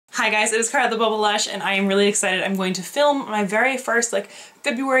Hi guys, it is Cara TheBubblelush and I am really excited. I'm going to film my very first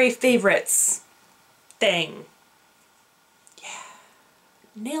February favorites thing. Yeah,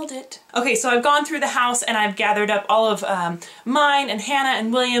 nailed it. Okay, so I've gone through the house and I've gathered up all of mine and Hannah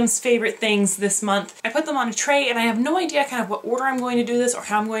and William's favorite things this month. I put them on a tray and I have no idea kind of what order I'm going to do this or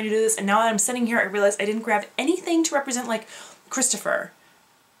how I'm going to do this, and now that I'm sitting here I realize I didn't grab anything to represent Christopher.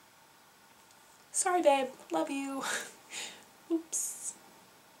 Sorry babe, love you. Oops.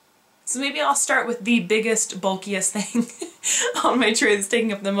 So maybe I'll start with the biggest, bulkiest thing on my tray that's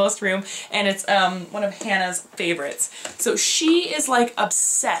taking up the most room, and it's one of Hannah's favorites. So she is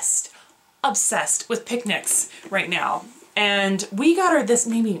obsessed with picnics right now. And we got her this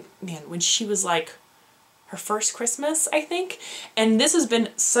maybe, man, when she was her first Christmas, I think. And this has been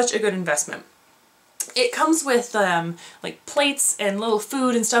such a good investment. It comes with plates and little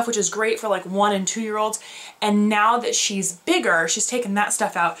food and stuff, which is great for 1- and 2-year-olds. And now that she's bigger, she's taken that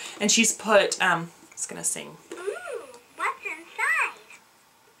stuff out and she's put, it's gonna sing. Ooh, what's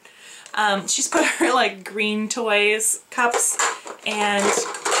inside? She's put her green toys, cups, and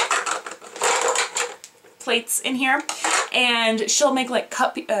plates in here. And she'll make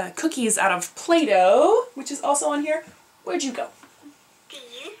cookies out of Play-Doh, which is also on here. Where'd you go? Do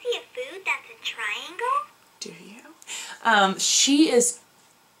you see a food that's a triangle? Do you? She is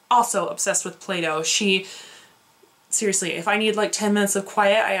also obsessed with Play-Doh. Seriously, if I need 10 minutes of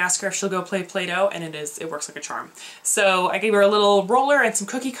quiet, I ask her if she'll go play Play-Doh, and it works like a charm. So I gave her a little roller and some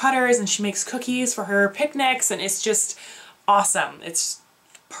cookie cutters, and she makes cookies for her picnics, and it's just awesome. It's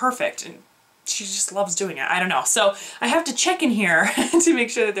perfect, and she just loves doing it. I don't know. So I have to check in here to make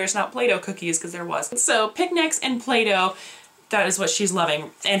sure that there's not Play-Doh cookies, because there was. So picnics and Play-Doh, that is what she's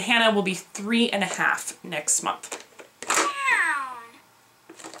loving. And Hannah will be 3.5 next month.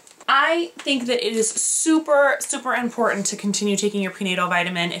 I think that it is super, super important to continue taking your prenatal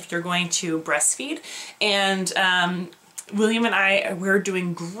vitamin if you're going to breastfeed. And William and we're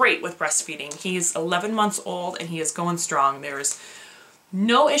doing great with breastfeeding. He's 11 months old and he is going strong. There's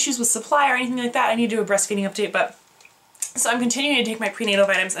no issues with supply or anything like that. I need to do a breastfeeding update, but so I'm continuing to take my prenatal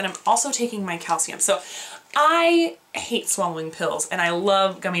vitamins, and I'm also taking my calcium. So I hate swallowing pills and I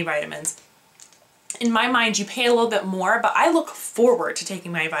love gummy vitamins. In my mind, you pay a little bit more, but I look forward to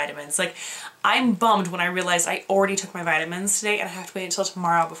taking my vitamins. I'm bummed when I realized I already took my vitamins today and I have to wait until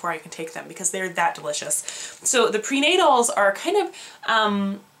tomorrow before I can take them because they're that delicious. So the prenatals are kind of,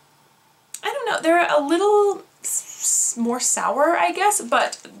 I don't know, they're a little more sour, I guess,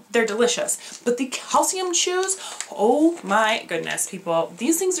 but they're delicious. But the calcium chews, oh my goodness, people,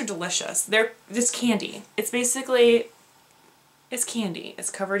 these things are delicious. It's candy. It's basically... it's candy.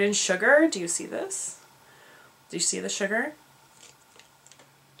 It's covered in sugar. Do you see this? Do you see the sugar?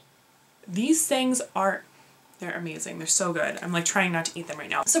 These things they're amazing. They're so good. I'm trying not to eat them right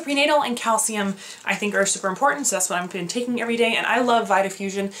now. So prenatal and calcium I think are super important. So that's what I've been taking every day. And I love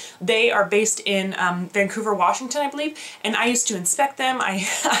VitaFusion. They are based in Vancouver, Washington, I believe. And I used to inspect them.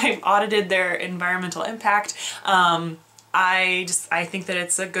 I've audited their environmental impact. I think that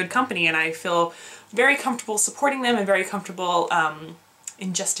it's a good company and I feel very comfortable supporting them and very comfortable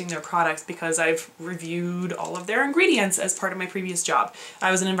ingesting their products because I've reviewed all of their ingredients as part of my previous job. I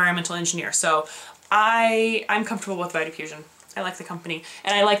was an environmental engineer, so I'm comfortable with VitaFusion. I like the company,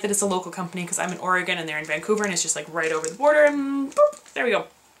 and I like that it's a local company because I'm in Oregon and they're in Vancouver, and it's just right over the border, and boop, there we go.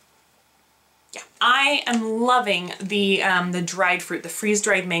 Yeah, I am loving the dried fruit, the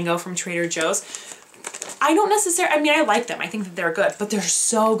freeze-dried mango from Trader Joe's. I don't necessarily, I like them. I think that they're good, but they're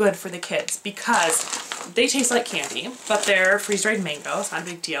so good for the kids because they taste like candy, but they're freeze-dried mango. It's not a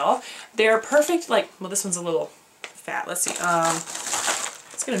big deal. They're perfect, well, this one's a little fat. Let's see.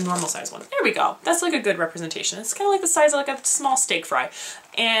 Let's get a normal size one. There we go. That's a good representation. It's kind of the size of a small steak fry.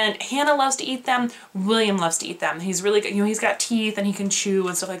 And Hannah loves to eat them. William loves to eat them. He's really good. He's got teeth and he can chew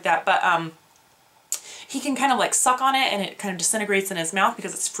and stuff like that, but he can kind of suck on it and it kind of disintegrates in his mouth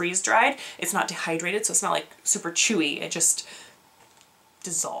because it's freeze-dried. It's not dehydrated, so it's not super chewy. It just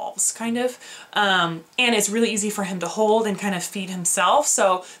dissolves kind of. And it's really easy for him to hold and kind of feed himself.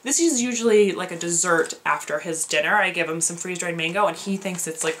 So this is usually a dessert after his dinner. I give him some freeze-dried mango and he thinks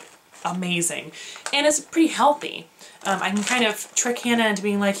it's amazing. And it's pretty healthy. I can kind of trick Hannah into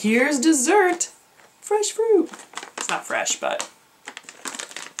being here's dessert. Fresh fruit. It's not fresh, but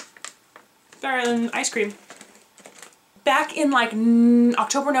better than ice cream. Back in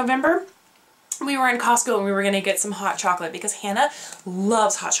October, November, we were in Costco and we were gonna get some hot chocolate because Hannah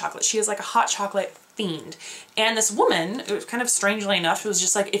loves hot chocolate. She is a hot chocolate fiend. And this woman, it was kind of strangely enough, it was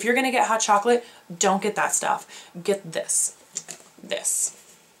just if you're gonna get hot chocolate, don't get that stuff. Get this. This.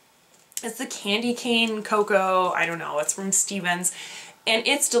 It's the candy cane cocoa, I don't know, it's from Stevens. and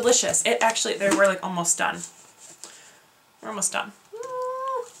it's delicious. It actually, we're like almost done. We're almost done.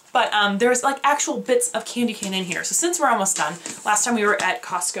 But there's like actual bits of candy cane in here. So since we're almost done, last time we were at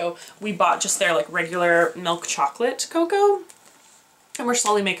Costco, we bought just their like regular milk chocolate cocoa. And we're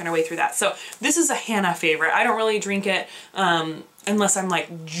slowly making our way through that. So this is a Hannah favorite. I don't really drink it unless I'm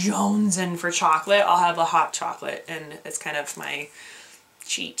like jonesing for chocolate. I'll have a hot chocolate and it's kind of my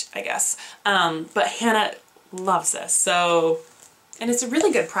cheat, I guess. But Hannah loves this. So, and it's a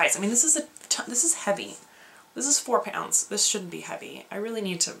really good price. I mean, this is heavy. This is 4 pounds. This shouldn't be heavy. I really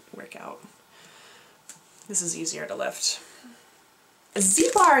need to work out. This is easier to lift.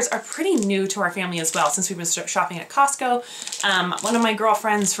 Z-bars are pretty new to our family as well since we've been shopping at Costco. One of my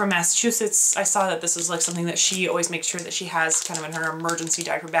girlfriends from Massachusetts, I saw that this is like something that she always makes sure that she has kind of in her emergency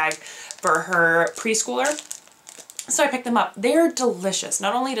diaper bag for her preschooler. So I picked them up. They're delicious.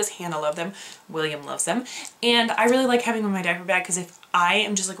 Not only does Hannah love them, William loves them. And I really like having them in my diaper bag because if I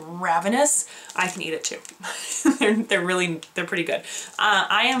am just like ravenous, I can eat it too. they're pretty good.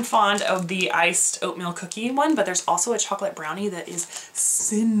 I am fond of the iced oatmeal cookie one, but there's also a chocolate brownie that is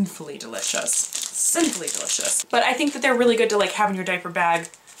sinfully delicious. Sinfully delicious. But I think that they're really good to like have in your diaper bag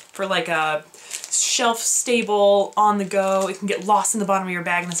for like a shelf stable, on the go. It can get lost in the bottom of your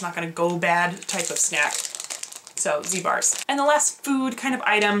bag and it's not gonna go bad type of snack. So Z-bars. And the last food kind of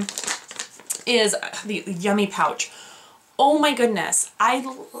item is the Yummy pouch. Oh my goodness, I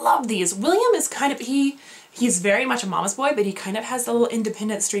love these. William is kind of, he's very much a mama's boy, but he kind of has a little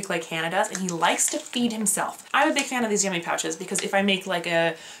independent streak like Hannah does, and he likes to feed himself. I'm a big fan of these Yummy pouches because if I make like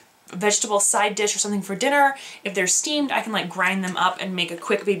a vegetable side dish or something for dinner, if they're steamed, I can like grind them up and make a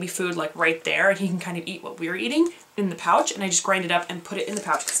quick baby food like right there, and he can kind of eat what we're eating in the pouch, and I just grind it up and put it in the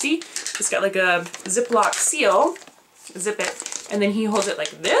pouch. See, it's got like a Ziploc seal, zip it, and then he holds it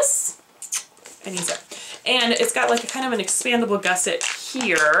like this, and he's it. And it's got like a kind of an expandable gusset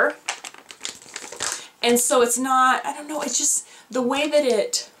here. And so it's not, I don't know, it's just the way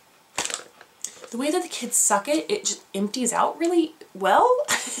that the kids suck it, it just empties out really well.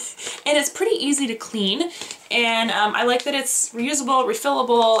 And it's pretty easy to clean. And I like that it's reusable,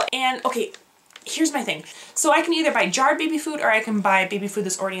 refillable, and okay, here's my thing. So I can either buy jarred baby food or I can buy baby food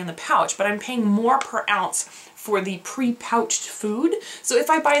that's already in the pouch, but I'm paying more per ounce for the pre-pouched food. So if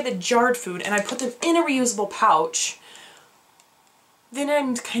I buy the jarred food and I put them in a reusable pouch, then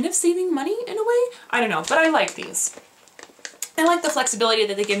I'm kind of saving money in a way. I don't know, but I like these. I like the flexibility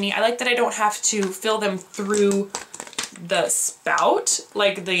that they give me. I like that I don't have to fill them through the spout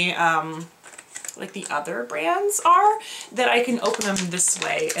like the other brands are, that I can open them this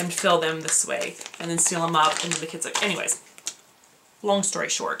way and fill them this way and then seal them up and the kids like, anyways, long story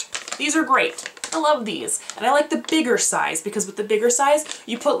short, these are great. I love these. And I like the bigger size because with the bigger size,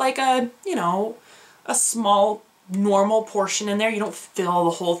 you put like a, you know, a small normal portion in there. You don't fill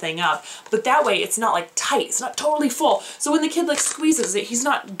the whole thing up, but that way it's not like tight. It's not totally full. So when the kid like squeezes it, he's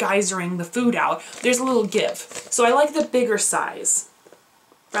not geysering the food out. There's a little give. So I like the bigger size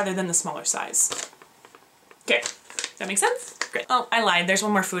rather than the smaller size. Okay, does that make sense? Great. Oh, I lied. There's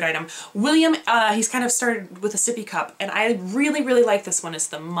one more food item. William, he's kind of started with a sippy cup, and I really, really like this one. It's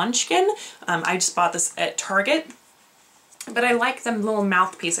the Munchkin. I just bought this at Target, but I like the little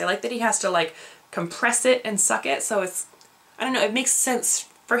mouthpiece. I like that he has to like compress it and suck it, so it's, I don't know, it makes sense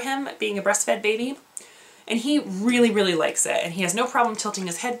for him being a breastfed baby. And he really, really likes it, and he has no problem tilting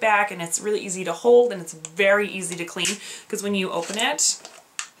his head back, and it's really easy to hold, and it's very easy to clean, because when you open it,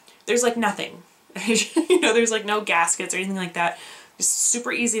 there's like nothing. You know, there's like no gaskets or anything like that. Just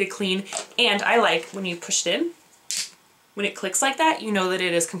super easy to clean. And I like when you push it in, when it clicks like that, you know that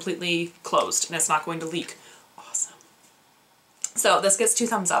it is completely closed and it's not going to leak. Awesome. So this gets 2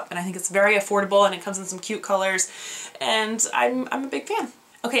 thumbs up, and I think it's very affordable, and it comes in some cute colors, and I'm a big fan.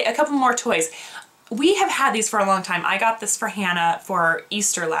 Okay, a couple more toys. We have had these for a long time. I got this for Hannah for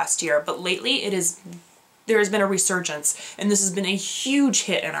Easter last year, but lately there has been a resurgence, and this has been a huge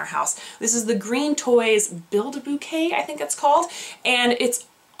hit in our house. This is the Green Toys Build-A-Bouquet, I think it's called, and it's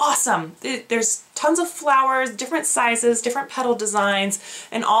awesome. There's tons of flowers, different sizes, different petal designs,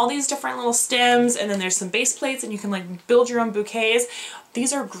 and all these different little stems, and then there's some base plates, and you can like build your own bouquets.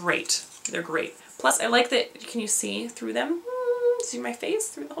 These are great. They're great. Plus, I like that, can you see through them? See my face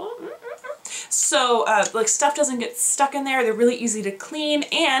through the hole? So like stuff doesn't get stuck in there. They're really easy to clean,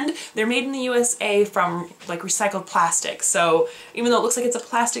 and they're made in the USA from like recycled plastic. So even though it looks like it's a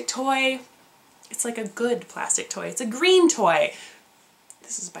plastic toy, it's like a good plastic toy. It's a green toy.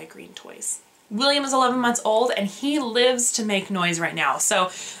 This is by Green Toys. William is 11 months old, and he lives to make noise right now.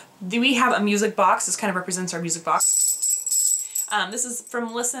 So we have a music box. This kind of represents our music box. This is from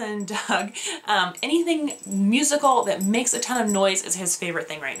Melissa and Doug. Anything musical that makes a ton of noise is his favorite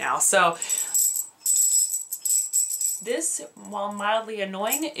thing right now. So this, while mildly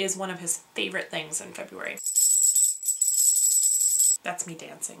annoying, is one of his favorite things in February. That's me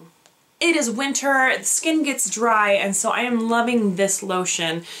dancing. It is winter, the skin gets dry, and so I am loving this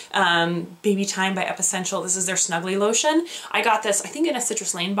lotion, Baby Time by Epessential. This is their Snuggly lotion. I got this, I think, in a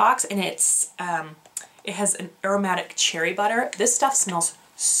Citrus Lane box, and it's it has an aromatic cherry butter. This stuff smells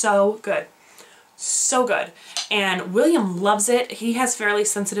so good. So good. And William loves it. He has fairly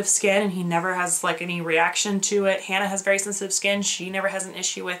sensitive skin and he never has like any reaction to it. Hannah has very sensitive skin. She never has an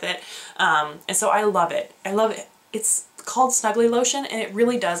issue with it. And so I love it. I love it. It's called Snuggly lotion and it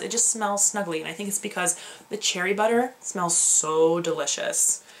really does. It just smells snuggly, and I think it's because the cherry butter smells so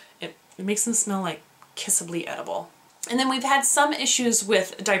delicious. It makes them smell like kissably edible. And then we've had some issues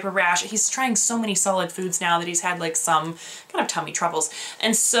with diaper rash. He's trying so many solid foods now that he's had like some kind of tummy troubles.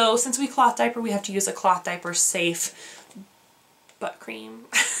 And so since we cloth diaper, we have to use a cloth diaper safe butt cream.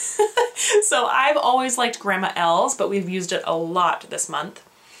 So I've always liked Grandma L's, but we've used it a lot this month.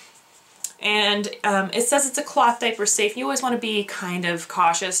 And it says it's a cloth diaper safe. You always want to be kind of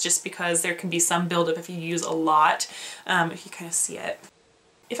cautious just because there can be some buildup if you use a lot, if you kind of see it.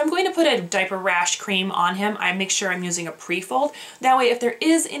 If I'm going to put a diaper rash cream on him, I make sure I'm using a pre-fold. That way, if there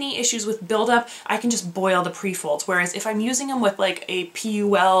is any issues with buildup, I can just boil the pre-folds. Whereas if I'm using him with like a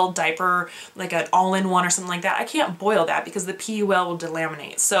PUL diaper, like an all-in-one or something like that, I can't boil that because the PUL will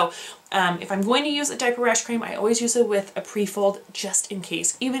delaminate. So if I'm going to use a diaper rash cream, I always use it with a pre-fold just in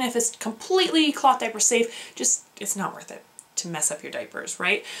case. Even if it's completely cloth diaper safe, just it's not worth it to mess up your diapers,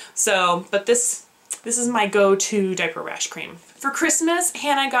 right? So, but this is my go-to diaper rash cream. For Christmas,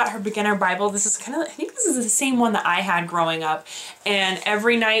 Hannah got her beginner Bible. This is kind of, I think this is the same one that I had growing up. And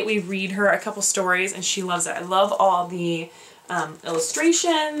every night we read her a couple stories and she loves it. I love all the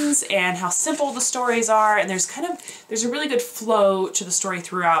illustrations and how simple the stories are. And there's a really good flow to the story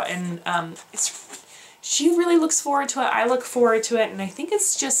throughout. And she really looks forward to it. I look forward to it. And I think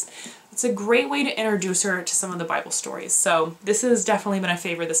it's a great way to introduce her to some of the Bible stories. So this has definitely been a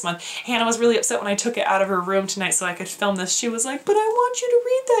favorite this month. Hannah was really upset when I took it out of her room tonight so I could film this. She was like, but I want you to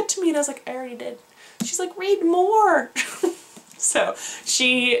read that to me. And I was like, I already did. She's like, read more. So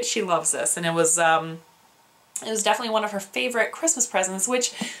she loves this. And it was definitely one of her favorite Christmas presents,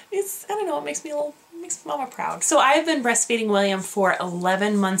 which is, I don't know, it makes me mama proud. So I've been breastfeeding William for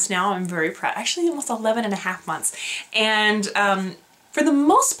 11 months now. I'm very proud. Actually, almost 11 and a half months. And for the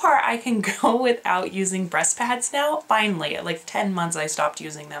most part, I can go without using breast pads now. Finally, at like 10 months, I stopped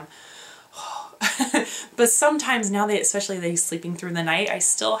using them. But sometimes now, especially that he's sleeping through the night, I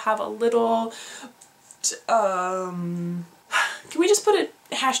still have a little, can we just put a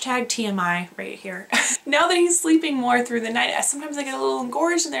hashtag TMI right here? Now that he's sleeping more through the night, sometimes I get a little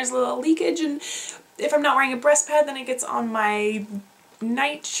engorged and there's a little leakage, and if I'm not wearing a breast pad, then it gets on my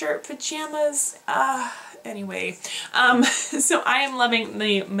nightshirt pajamas. Anyway, so I am loving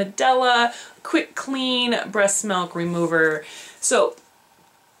the Medela Quick Clean Breast Milk Remover. So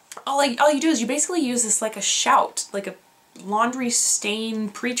all you do is you basically use this like a shout, like a laundry stain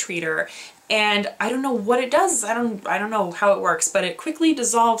pre-treater, and I don't know what it does. I don't know how it works, but it quickly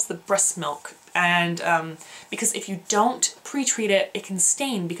dissolves the breast milk. And because if you don't pre-treat it, it can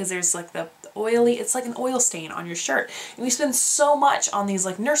stain because there's like the oily, it's like an oil stain on your shirt. And we spend so much on these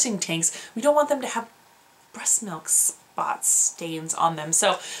like nursing tanks, we don't want them to have breast milk spots, stains on them.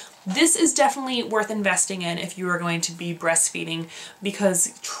 So this is definitely worth investing in if you are going to be breastfeeding,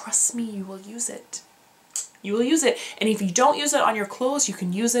 because trust me, you will use it. You will use it. And if you don't use it on your clothes, you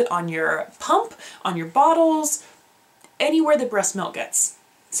can use it on your pump, on your bottles, anywhere the breast milk gets.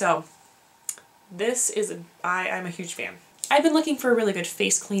 So this is, I'm a huge fan. I've been looking for a really good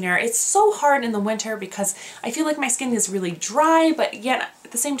face cleaner. It's so hard in the winter because I feel like my skin is really dry, but yet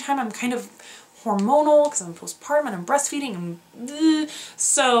at the same time I'm kind of hormonal because I'm postpartum and I'm breastfeeding and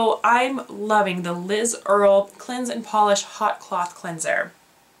so I'm loving the Liz Earle Cleanse and Polish Hot Cloth Cleanser.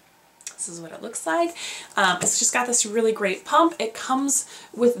 This is what it looks like. It's just got this really great pump. It comes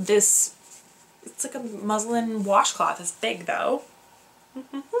with this, it's like a muslin washcloth. It's big though.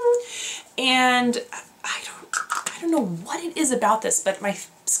 And I don't know what it is about this, but my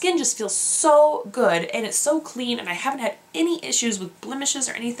skin just feels so good and it's so clean and I haven't had any issues with blemishes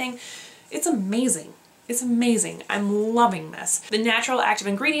or anything. It's amazing. It's amazing. I'm loving this. The natural active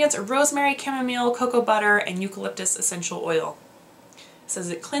ingredients are rosemary, chamomile, cocoa butter, and eucalyptus essential oil. It says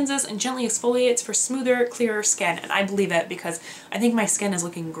it cleanses and gently exfoliates for smoother, clearer skin, and I believe it because I think my skin is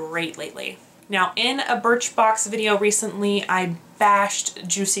looking great lately. Now, in a Birchbox video recently, I bashed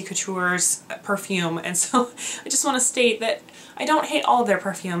Juicy Couture's perfume, and so I just want to state that I don't hate all of their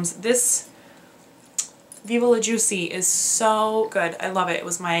perfumes. This Viva La Juicy is so good. I love it. It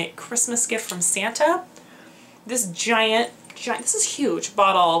was my Christmas gift from Santa. This giant, this is huge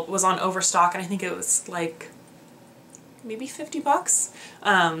bottle was on Overstock, and I think it was like maybe 50 bucks.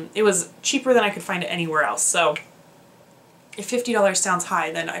 It was cheaper than I could find it anywhere else. So if $50 sounds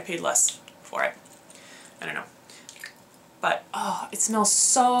high, then I paid less for it. I don't know. But, oh, it smells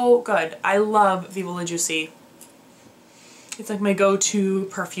so good. I love Viva La Juicy. It's like my go-to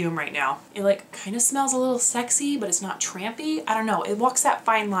perfume right now. It like kind of smells a little sexy, but it's not trampy. I don't know. It walks that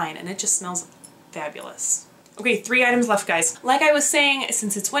fine line and it just smells fabulous. Okay, 3 items left, guys. Like I was saying,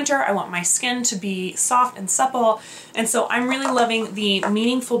 since it's winter, I want my skin to be soft and supple. And so I'm really loving the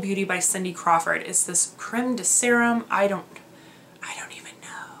Meaningful Beauty by Cindy Crawford. It's this creme de serum. I don't even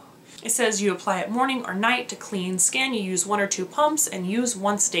know. It says you apply it morning or night to clean skin. You use 1 or 2 pumps and use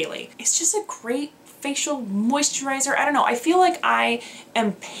once daily. It's just a great facial moisturizer. I don't know. I feel like I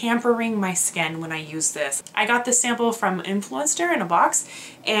am pampering my skin when I use this. I got this sample from Influencer in a box,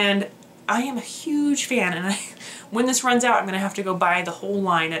 and I am a huge fan, and when this runs out, I'm going to have to go buy the whole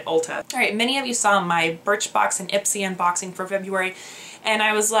line at Ulta. All right, many of you saw my Birchbox and Ipsy unboxing for February, and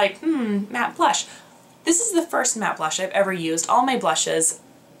I was like, matte blush. This is the first matte blush I've ever used. All my blushes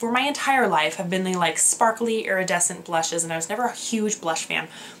for my entire life have been the like sparkly iridescent blushes, and I was never a huge blush fan.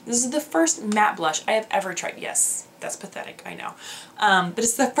 This is the first matte blush I have ever tried. Yes, that's pathetic, I know. But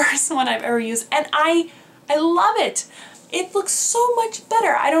it's the first one I've ever used, and I love it. It looks so much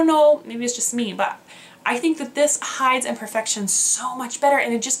better. I don't know, maybe it's just me, but I think that this hides imperfections so much better,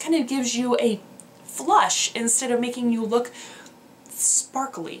 and it just kind of gives you a flush instead of making you look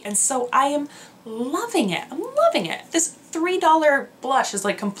sparkly. And so I am loving it. I'm loving it. This $3 blush has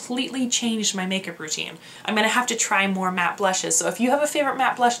like completely changed my makeup routine. I'm gonna have to try more matte blushes. So if you have a favorite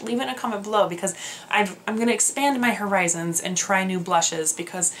matte blush, leave it in a comment below, because I'm gonna expand my horizons and try new blushes,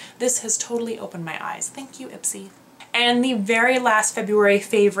 because this has totally opened my eyes. Thank you, Ipsy. And the very last February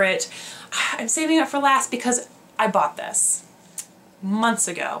favorite, I'm saving it for last because I bought this months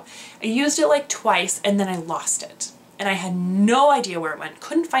ago. I used it like twice and then I lost it. And I had no idea where it went,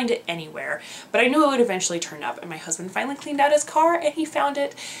 couldn't find it anywhere, but I knew it would eventually turn up, and my husband finally cleaned out his car and he found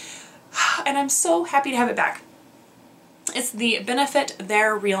it, and I'm so happy to have it back. It's the Benefit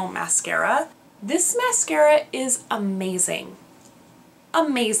They're Real Mascara. This mascara is amazing.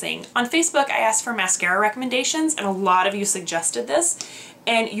 Amazing. On Facebook, I asked for mascara recommendations, and a lot of you suggested this,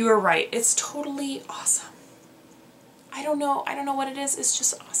 and you were right. It's totally awesome. I don't know what it is. It's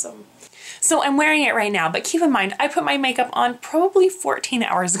just awesome. So I'm wearing it right now, but keep in mind, I put my makeup on probably 14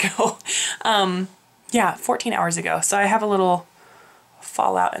 hours ago. Yeah, 14 hours ago. So I have a little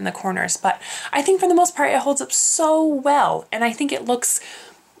fallout in the corners, but I think for the most part, it holds up so well. And I think it looks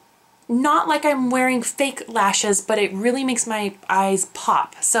not like I'm wearing fake lashes, but it really makes my eyes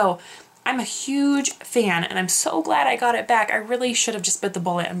pop. So I'm a huge fan, and I'm so glad I got it back. I really should have just bit the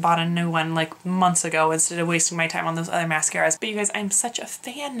bullet and bought a new one like months ago instead of wasting my time on those other mascaras. But you guys, I'm such a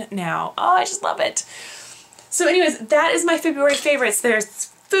fan now. Oh, I just love it. So anyways, that is my February favorites. There's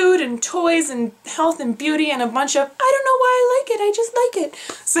food and toys and health and beauty and a bunch of, I don't know why I like it, I just like it.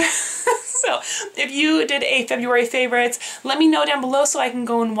 So if you did a February favorites, let me know down below so I can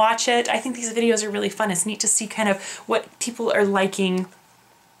go and watch it. I think these videos are really fun. It's neat to see kind of what people are liking,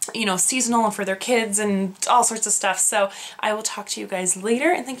 you know, seasonal and for their kids and all sorts of stuff. So I will talk to you guys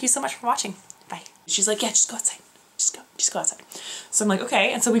later, and thank you so much for watching. Bye. She's like, yeah, just go outside. Just go outside. So I'm like,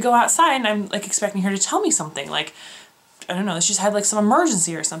 okay. And so we go outside, and I'm like expecting her to tell me something, like, I don't know, she's had like some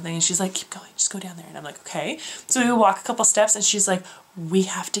emergency or something, and she's like, keep going, just go down there. And I'm like, okay. So we walk a couple steps, and she's like, we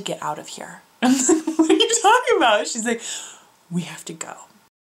have to get out of here. I'm like, what are you talking about? She's like, we have to go.